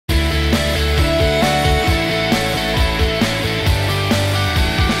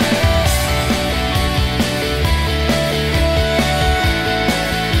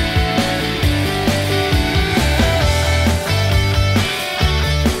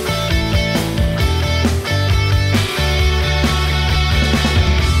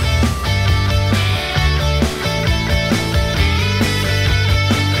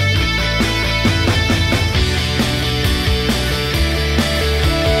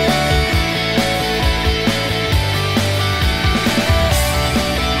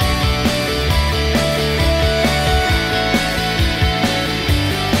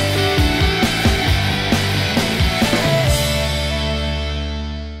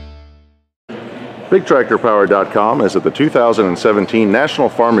Bigtractorpower.com is at the 2017 National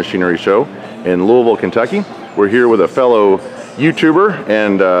Farm Machinery Show in Louisville, Kentucky. We're here with a fellow YouTuber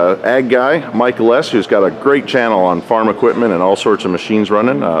and ag guy, Mike Les, who's got a great channel on farm equipment and all sorts of machines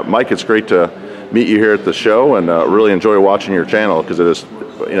running. Mike, it's great to meet you here at the show, and really enjoy watching your channel because it is,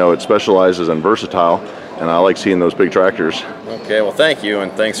 it specializes in versatile, and I like seeing those big tractors. Okay, well, thank you,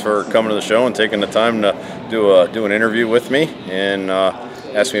 and thanks for coming to the show and taking the time to do an interview with me and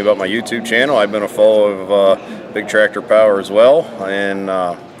ask me about my YouTube channel. I've been a follower of Big Tractor Power as well, and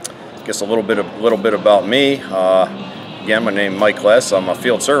I guess a little bit about me. Again, my name is Mike Les. I'm a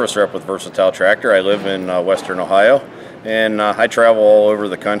field service rep with Versatile Tractor. I live in Western Ohio, and I travel all over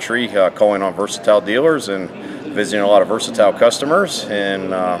the country calling on Versatile dealers and visiting a lot of Versatile customers.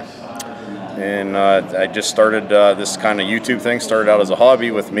 And I just started this kind of YouTube thing. Started out as a hobby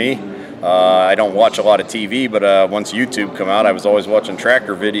with me. I don't watch a lot of TV, but once YouTube come out, I was always watching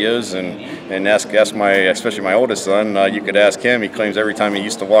tractor videos and ask especially my oldest son. You could ask him. He claims every time he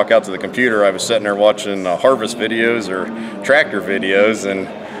used to walk out to the computer, I was sitting there watching harvest videos or tractor videos.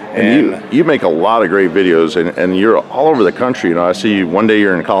 And you make a lot of great videos, and you're all over the country. I see you one day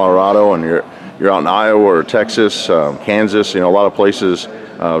you're in Colorado, and you're out in Iowa or Texas, Kansas. A lot of places.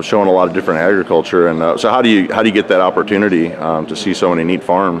 Showing a lot of different agriculture, and so how do you get that opportunity to see so many neat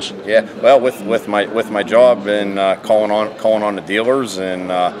farms? Yeah, well, with my job and calling on the dealers,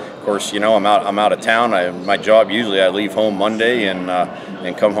 and of course, I'm out of town. My job usually I leave home Monday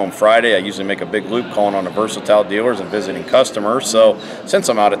and come home Friday. I usually make a big loop calling on the Versatile dealers and visiting customers. So since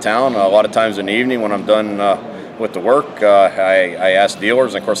I'm out of town, a lot of times in the evening when I'm done with the work, I ask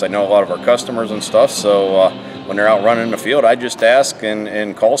dealers, and of course I know a lot of our customers and stuff. So when they're out running in the field, I just ask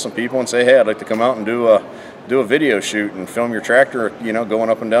and call some people and say, hey, I'd like to come out and do a video shoot and film your tractor, going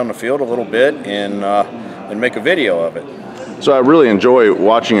up and down the field a little bit and make a video of it. So I really enjoy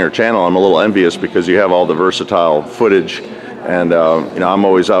watching your channel. I'm a little envious because you have all the Versatile footage, and I'm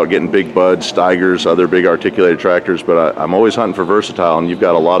always out getting big buds, Steigers, other big articulated tractors, but I'm always hunting for Versatile, and you've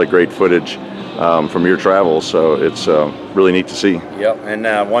got a lot of great footage from your travels, so it's really neat to see. Yep,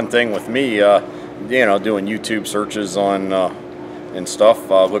 and one thing with me, doing YouTube searches on and stuff,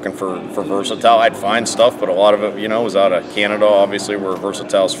 looking for Versatile, I'd find stuff, but a lot of it, was out of Canada, obviously, where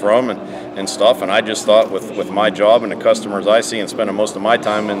Versatile's from and stuff. And I just thought with my job and the customers I see, and spending most of my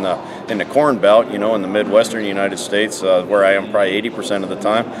time in the Corn Belt, in the Midwestern United States, where I am probably 80% of the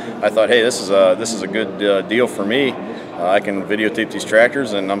time, I thought, hey, this is a good deal for me. I can videotape these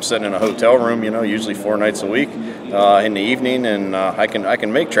tractors, and I'm sitting in a hotel room, usually 4 nights a week in the evening, and I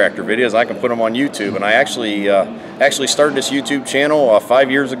can make tractor videos. I can put them on YouTube, and I actually started this YouTube channel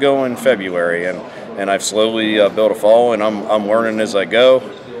 5 years ago in February, and I've slowly built a following. I'm learning as I go,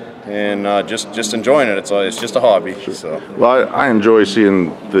 and just enjoying it. It's just a hobby. So. Well, I enjoy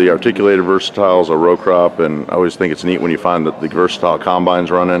seeing the articulated Versatiles, a row crop, and I always think it's neat when you find the Versatile combines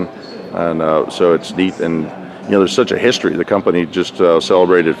running, and so it's neat. And there's such a history. The company just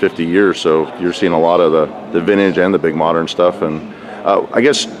celebrated 50 years, so you're seeing a lot of the vintage and the big modern stuff. And I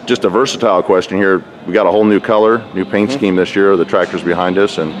guess just a Versatile question here. We got a whole new color, new paint scheme this year. The tractor's behind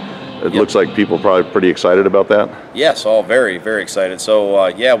us, and it looks like people are probably pretty excited about that. Yes, all very, very excited.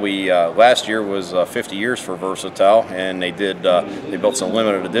 So we last year was 50 years for Versatile, and they built some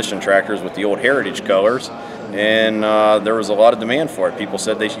limited edition tractors with the old heritage colors. And there was a lot of demand for it. People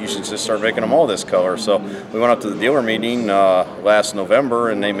said you should just start making them all this color. So we went up to the dealer meeting last November,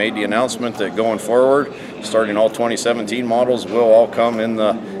 and they made the announcement that going forward, starting all 2017 models will all come in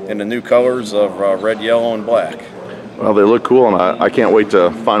the new colors of red, yellow, and black. Well, they look cool, and I can't wait to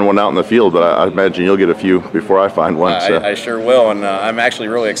find one out in the field, but I imagine you'll get a few before I find one. I sure will, and I'm actually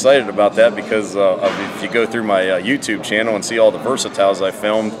really excited about that because if you go through my YouTube channel and see all the Versatiles I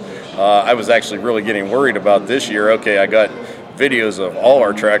filmed, I was actually really getting worried about this year. Okay, I got videos of all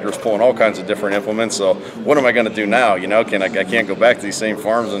our tractors pulling all kinds of different implements, so what am I going to do now? I can't go back to these same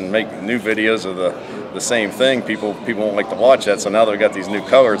farms and make new videos of the same thing. People won't like to watch that, so now that we got these new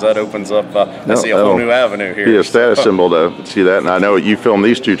colors, that opens up I see a whole new avenue here. Be a status symbol to see that. And I know you filmed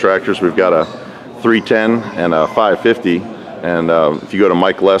these two tractors. We've got a 310 and a 550. And if you go to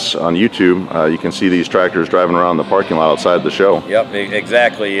Mike Les on YouTube, you can see these tractors driving around the parking lot outside the show. Yep,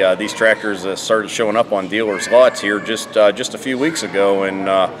 exactly. These tractors started showing up on dealers' lots here just a few weeks ago, and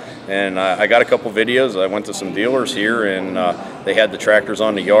I got a couple videos. I went to some dealers here, and they had the tractors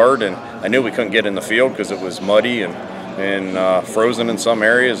on the yard, and I knew we couldn't get in the field because it was muddy and frozen in some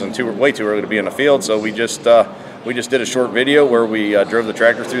areas, and way too early to be in the field. So we just did a short video where we drove the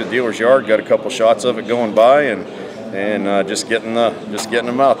tractor through the dealer's yard, got a couple shots of it going by, and just getting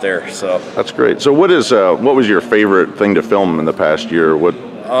them out there. So that's great. So what was your favorite thing to film in the past year? What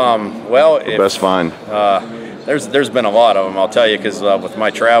Well, the best find? There's been a lot of them, I'll tell you, because with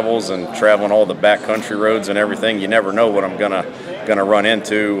my travels and traveling all the backcountry roads and everything, you never know what I'm gonna run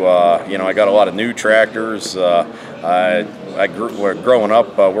into. You know, I got a lot of new tractors. Growing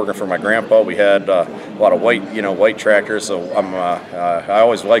up working for my grandpa, we had a lot of white tractors. So I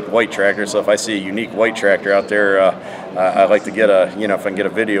always like white tractors. So if I see a unique white tractor out there, I like to get if I can get a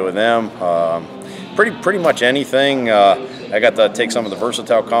video of them. Pretty much anything. I got to take some of the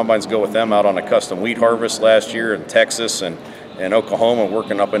versatile combines, go with them out on a custom wheat harvest last year in Texas and Oklahoma,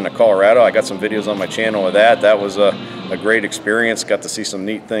 working up into Colorado. I got some videos on my channel of that. That was a great experience. Got to see some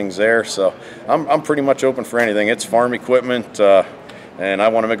neat things there. So I'm pretty much open for anything. It's farm equipment, and I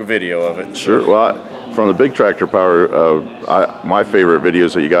want to make a video of it. Sure. Well, from the Big Tractor Power, my favorite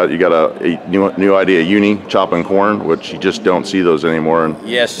videos that you got a new idea uni chopping corn, which you just don't see those anymore, and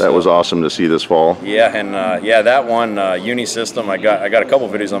yes, that was awesome to see this fall. Yeah, and that one uni system, I got a couple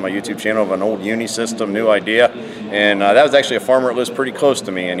videos on my YouTube channel of an old uni system, new idea, and that was actually a farmer that lives pretty close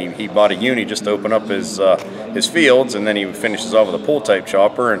to me, and he bought a uni just to open up his fields, and then he finishes off with a pull type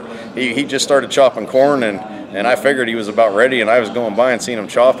chopper, and he just started chopping corn, and I figured he was about ready, and I was going by and seeing him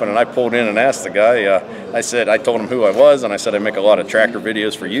chopping, and I pulled in and asked the guy. I told him who I was, and I said I make a lot of tractor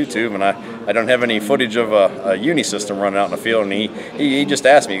videos for YouTube, and I don't have any footage of a uni system running out in the field. And he just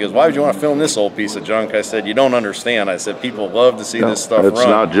asked me, he goes, "Why would you want to film this old piece of junk?" I said, "You don't understand." I said, "People love to see this stuff run." It's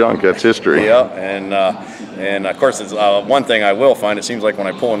not junk, that's history. Yeah, and of course, it's one thing I will find. It seems like when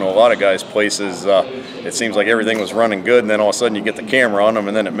I pull into a lot of guys' places, it seems like everything was running good, and then all of a sudden you get the camera on them,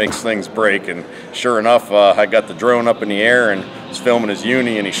 and then it makes things break. And sure enough, I got the drone up in the air and was filming his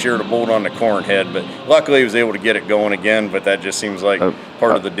uni, and he sheared a bolt on the corn head. But luckily, he was able to get it going again. But that just seems like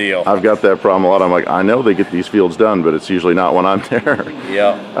part of the deal. I've got that problem a lot. I'm like, I know they get these fields done, but it's usually not when I'm there.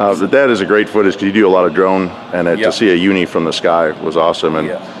 Yeah. But that is a great footage. You do a lot of drone, and to see a uni from the sky was awesome.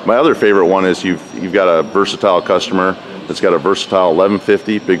 And my other favorite one is you've got a versatile customer that's got a versatile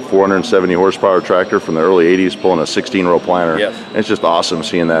 1150 big 470 horsepower tractor from the early 80s pulling a 16-row planter. Yep. It's just awesome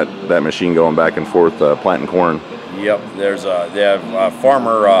seeing that machine going back and forth planting corn. Yep. There's a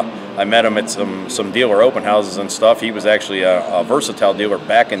farmer. I met him at some dealer open houses and stuff. He was actually a versatile dealer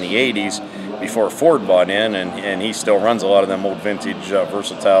back in the 80s before Ford bought in, and he still runs a lot of them old vintage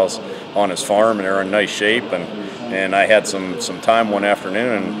versatiles on his farm, and they're in nice shape. And I had some time one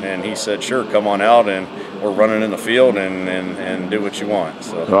afternoon, and he said, "Sure, come on out, and we're running in the field and do what you want."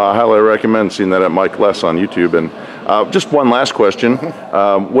 So I highly recommend seeing that at Mike Less on YouTube. And just one last question: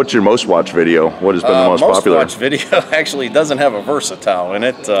 what's your most watched video? What has been the most popular? Most watched video actually doesn't have a versatile in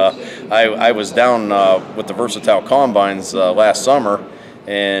it. I was down with the versatile combines last summer,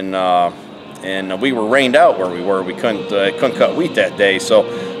 and we were rained out where we were. We couldn't cut wheat that day. So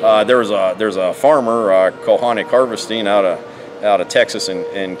there's a farmer, Kohanic Harvesting, out of Texas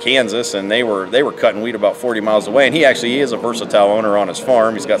and Kansas, and they were cutting wheat about 40 miles away. And he is a versatile owner on his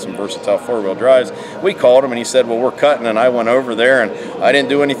farm. He's got some versatile four-wheel drives. We called him, and he said, "Well, we're cutting," and I went over there, and I didn't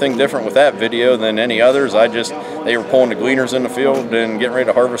do anything different with that video than any others. They were pulling the gleaners in the field and getting ready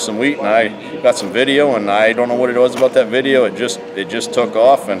to harvest some wheat, and I got some video, and I don't know what it was about that video. It just took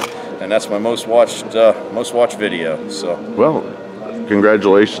off, and that's my most watched video. So well,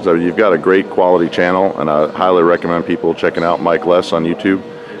 congratulations. I mean, you've got a great quality channel, and I highly recommend people checking out Mike Less on YouTube.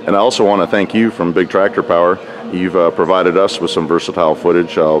 And I also want to thank you from Big Tractor Power. You've provided us with some versatile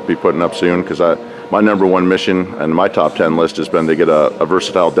footage I'll be putting up soon, because my #1 mission and my top 10 list has been to get a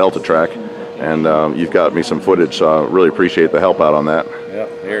versatile Delta track, and you've got me some footage, so I really appreciate the help out on that. Yeah,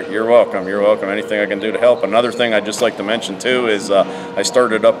 you're welcome. You're welcome. Anything I can do to help. Another thing I'd just like to mention too is I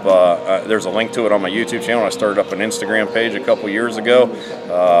started up. There's a link to it on my YouTube channel. I started up an Instagram page a couple years ago.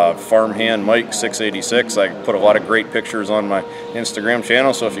 Farmhand Mike 686. I put a lot of great pictures on my Instagram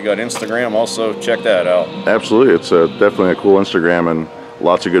channel. So if you got Instagram, also check that out. Absolutely, it's definitely a cool Instagram and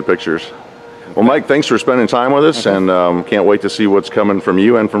lots of good pictures. Well, Mike, thanks for spending time with us, and can't wait to see what's coming from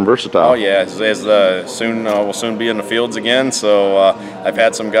you and from Versatile. Oh yeah, we'll soon be in the fields again. So I've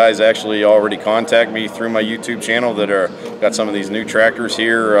had some guys actually already contact me through my YouTube channel that got some of these new tractors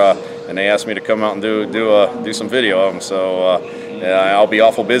here, and they asked me to come out and do some video of them. So I'll be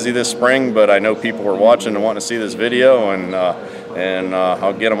awful busy this spring, but I know people are watching and wanting to see this video, and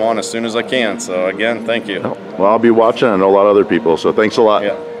I'll get them on as soon as I can. So again, thank you. Well, I'll be watching. I know a lot of other people, so thanks a lot.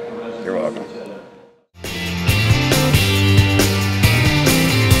 Yeah, you're welcome.